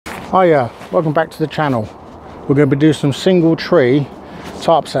Oh yeah, welcome back to the channel. We're going to be doing some single tree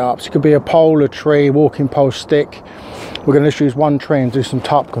tarp setups. It could be a pole, a tree, walking post, stick. We're going to just use one tree and do some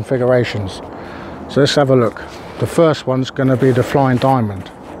tarp configurations. So let's have a look. The first one's going to be the flying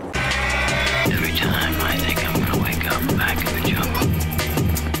diamond. Every time I think I'm going to wake up back in the jungle.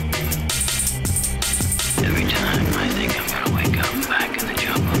 Every time I think I'm going to wake up back in the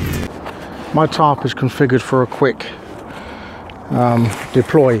jungle. My tarp is configured for a quick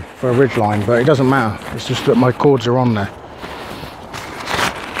deploy for a ridgeline, but it doesn't matter. It's just that my cords are on there.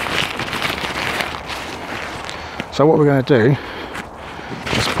 So what we're going to do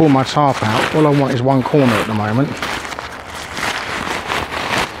is pull my tarp out. All I want is one corner at the moment,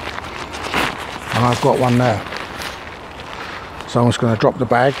 and I've got one there. So I'm just going to drop the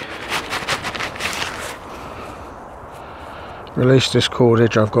bag, release this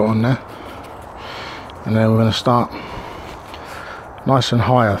cordage I've got on there, and then we're going to start nice and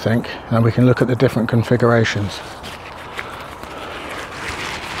high, I think, and we can look at the different configurations.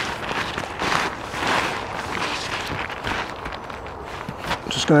 I'm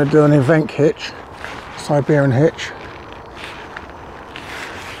just going to do an event hitch, Siberian hitch.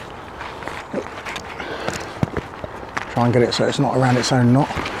 Try and get it so it's not around its own knot.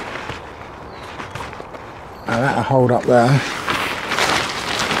 Now that'll hold up there.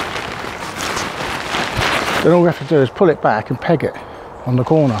 Then all we have to do is pull it back and peg it on the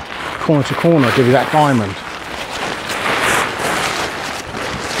corner to corner, give you that diamond.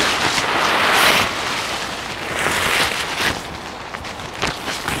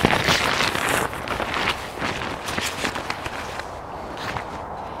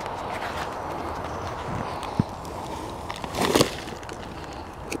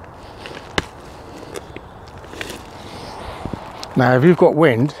 Now if you've got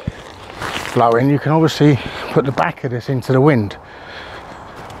wind blowing, you can obviously put the back of this into the wind,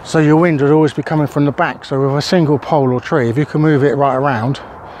 so your wind would always be coming from the back. So with a single pole or tree, if you can move it right around,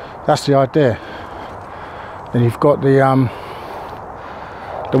 that's the idea. Then you've got the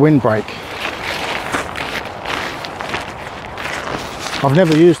wind break. I've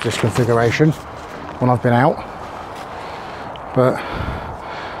never used this configuration when I've been out, but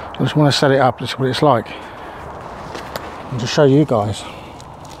I just want to set it up. This is what it's like, and to show you guys.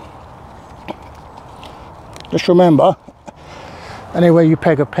 Just remember, anywhere you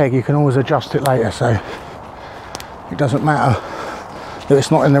peg a peg, you can always adjust it later, so it doesn't matter if it's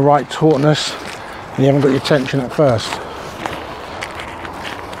not in the right tautness and you haven't got your tension at first.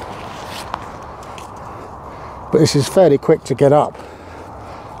 But this is fairly quick to get up,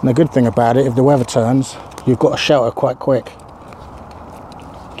 and the good thing about it, if the weather turns, you've got a shelter quite quick.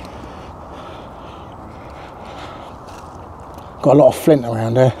 Got a lot of flint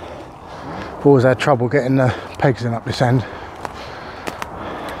around here. I've always had trouble getting the pegs in up this end.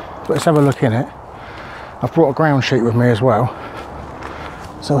 But let's have a look in it. I've brought a ground sheet with me as well,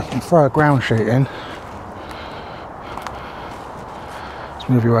 so we can throw a ground sheet in. Let's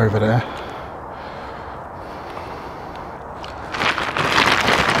move you over there.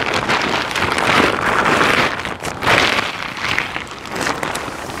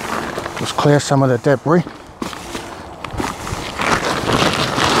 Just clear some of the debris.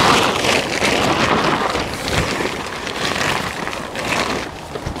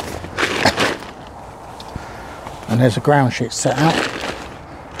 And there's a ground sheet set out.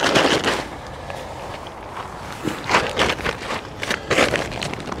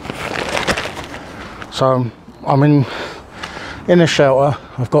 So I'm in a shelter.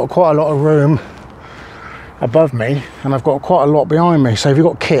 I've got quite a lot of room above me, and I've got quite a lot behind me. So if you've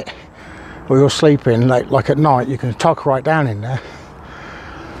got kit or you're sleeping like at night, you can tuck right down in there.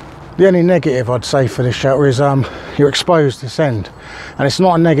 The only negative I'd say for this shelter is you're exposed this end, and it's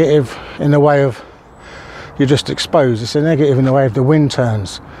not a negative in the way of you're just exposed. It's a negative in the way if the wind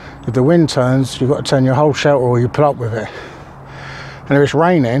turns. If the wind turns, you've got to turn your whole shelter or you put up with it. And if it's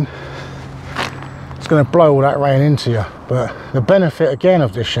raining, it's going to blow all that rain into you. But the benefit again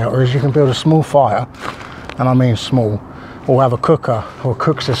of this shelter is you can build a small fire, and I mean small, or have a cooker or a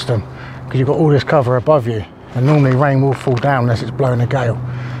cook system, because you've got all this cover above you, and normally rain will fall down unless it's blowing a gale.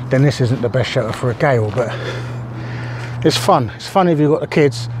 Then this isn't the best shelter for a gale, but it's fun. It's fun if you've got the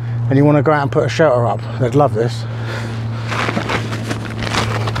kids and you want to go out and put a shelter up. They'd love this.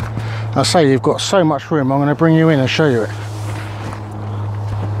 I say you've got so much room, I'm going to bring you in and show you it.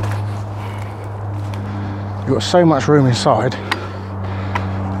 You've got so much room inside.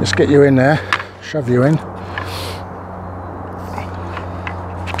 Let's get you in there, shove you in.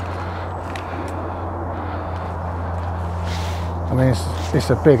 I mean, it's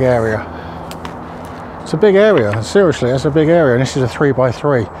a big area. It's a big area, seriously, it's a big area, and this is a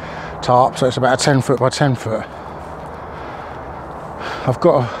 3x3 tarp, so it's about a 10 foot by 10 foot. I've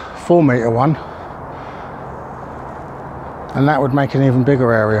got a 4 metre one, and that would make an even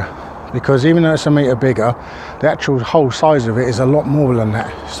bigger area, because even though it's a metre bigger, the actual whole size of it is a lot more than that.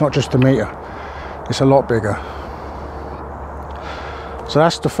 It's not just a metre, it's a lot bigger. So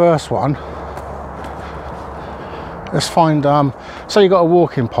that's the first one. Let's find, so you got a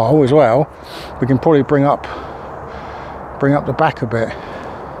walking pole as well, we can probably bring up the back a bit.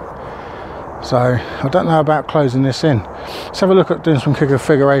 So I don't know about closing this in. Let's have a look at doing some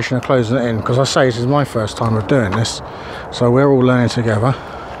configuration of closing it in, because I say this is my first time of doing this, so we're all learning together.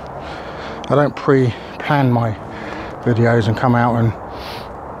 I don't pre-plan my videos and come out and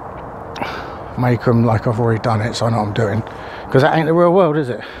make them like I've already done it, so I know what I'm doing, because that ain't the real world, is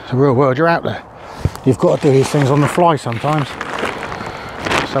it? The real world, you're out there. You've got to do these things on the fly sometimes.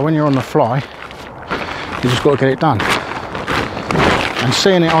 So when you're on the fly, you just got to get it done. And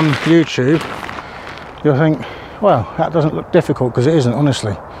seeing it on YouTube, you'll think, well, that doesn't look difficult, because it isn't,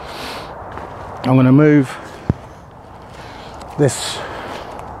 honestly. I'm going to move this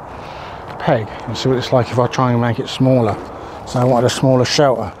peg and see what it's like if I try and make it smaller. So I wanted a smaller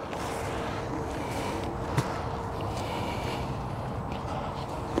shelter.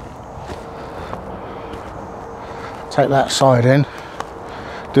 Take that side in,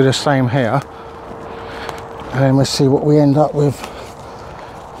 do the same here, and then we'll see what we end up with.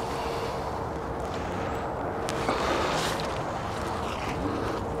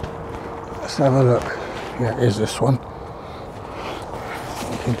 Let's have a look. Yeah, it is this one.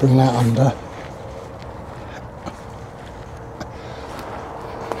 We can bring that under.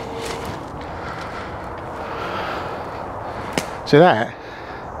 See that?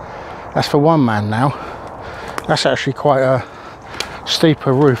 That's for one man now. That's actually quite a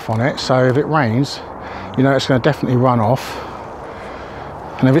steeper roof on it, so if it rains, you know it's going to definitely run off.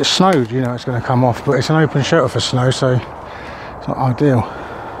 And if it snowed, you know it's going to come off, but it's an open shelter for snow, so it's not ideal.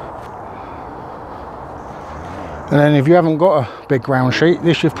 And then if you haven't got a big ground sheet,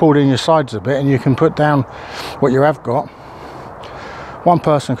 this you've pulled in your sides a bit, and you can put down what you have got. One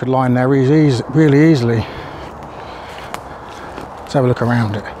person could lie in there really easily. Let's have a look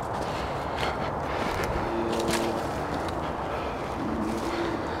around it.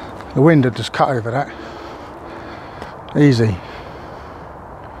 The wind had just cut over that. Easy.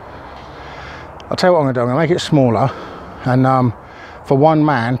 I'll tell you what I'm going to do. I'm going to make it smaller, and for one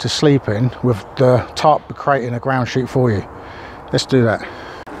man to sleep in, with the tarp creating a ground sheet for you. Let's do that.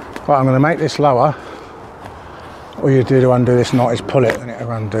 Right, I'm going to make this lower. All you do to undo this knot is pull it and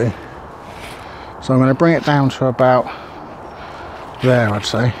it'll undo. So I'm going to bring it down to about there, I'd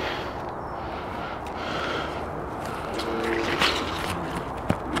say.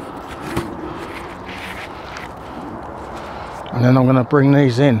 And then I'm going to bring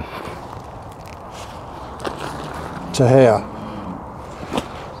these in to here.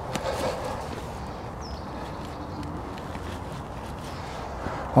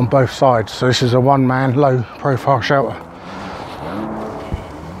 On both sides. So this is a one-man low profile shelter.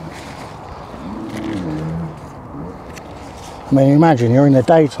 I mean, imagine you're in the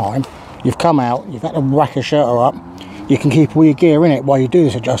daytime, you've come out, you've had to rack a shelter up, you can keep all your gear in it while you do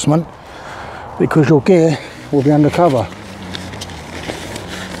this adjustment, because your gear will be undercover.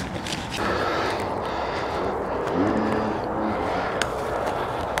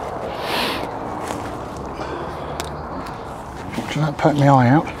 That poked my eye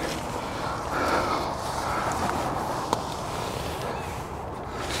out.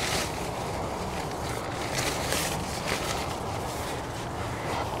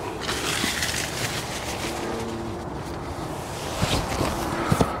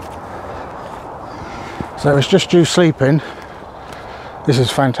 So it's just you sleeping. This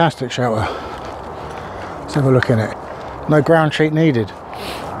is fantastic shelter. Let's have a look in it. No ground sheet needed.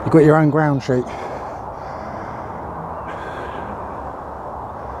 You've got your own ground sheet.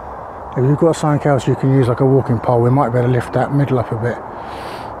 If you've got something else you can use, like a walking pole, we might be able to lift that middle up a bit.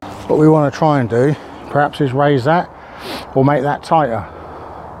 What we want to try and do, perhaps, is raise that or make that tighter.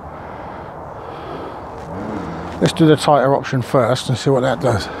 Let's do the tighter option first and see what that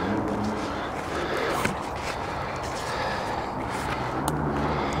does.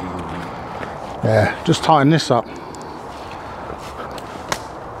 Yeah, just tighten this up.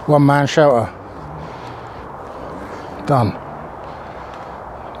 One man shelter. Done.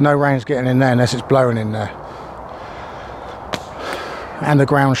 No rain's getting in there unless it's blowing in there. And the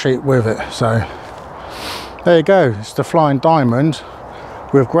ground sheet with it. So there you go. It's the Flying Diamond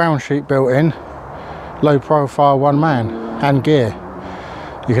with ground sheet built in, low profile, one man, and gear.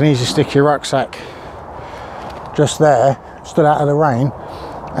 You can easily stick your rucksack just there, stood out of the rain,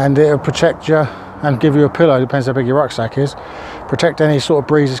 and it'll protect you and give you a pillow, depends how big your rucksack is, protect any sort of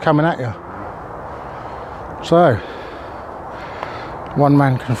breezes coming at you. So, one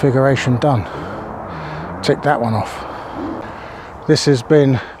man configuration done. Tick that one off. This has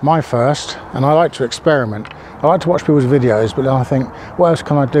been my first, and I like to experiment. I like to watch people's videos, but then I think, what else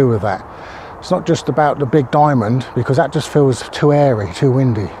can I do with that? It's not just about the big diamond, because that just feels too airy, too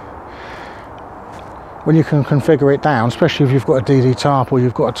windy. When you can configure it down, especially if you've got a DD tarp or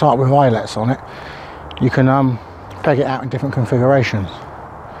you've got a tarp with eyelets on it, you can peg it out in different configurations.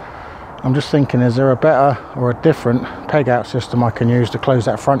 I'm just thinking, is there a better or a different peg out system I can use to close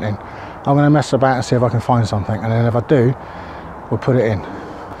that front in? I'm going to mess about and see if I can find something, and then if I do, we'll put it in.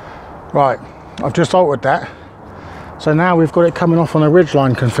 Right, I've just altered that. So now we've got it coming off on a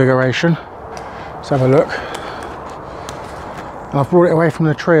ridgeline configuration. Let's have a look. And I've brought it away from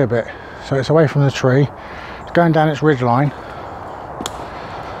the tree a bit. So it's away from the tree, it's going down its ridgeline,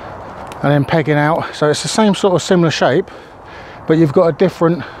 and then pegging out. So it's the same sort of similar shape, but you've got a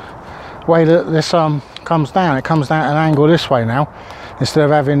different way that this comes down. It comes down at an angle this way now, instead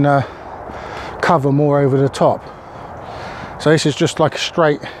of having cover more over the top. So this is just like a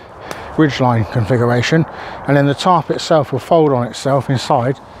straight ridgeline configuration, and then the tarp itself will fold on itself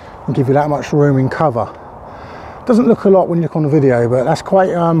inside and give you that much room in cover. Doesn't look a lot when you look on the video, but that's quite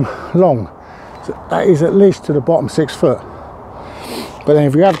long. So that is at least to the bottom 6 foot. But then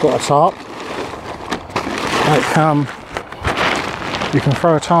if you have got a tarp, like, you can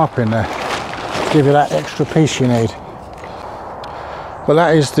throw a tarp in there, give you that extra piece you need. But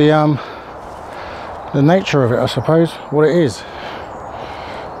that is the nature of it, I suppose, what it is.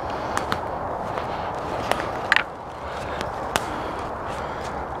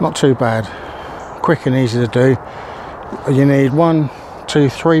 Not too bad, quick and easy to do. You need 1, 2,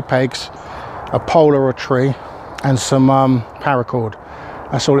 3 pegs, a pole or a tree, and some paracord.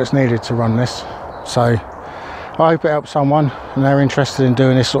 That's all it's needed to run this. So I hope it helps someone and they're interested in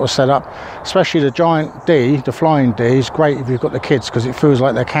doing this sort of setup. Especially the giant D, the flying D, is great if you've got the kids, because it feels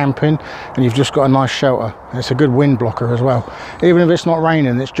like they're camping and you've just got a nice shelter. It's a good wind blocker as well. Even if it's not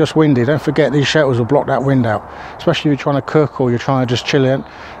raining, it's just windy, don't forget these shelters will block that wind out, especially if you're trying to cook or you're trying to just chill in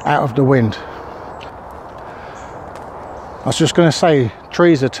out of the wind. I was just going to say,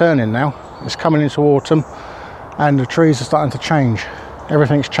 trees are turning now. It's coming into autumn and the trees are starting to change.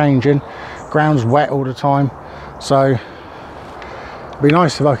 Everything's changing, ground's wet all the time. So it'd be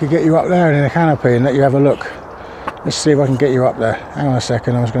nice if I could get you up there in a canopy and let you have a look. Let's see if I can get you up there. Hang on a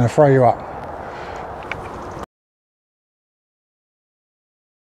second, I was going to throw you up.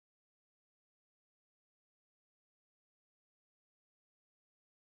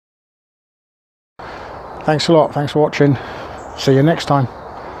 Thanks a lot, thanks for watching. See you next time.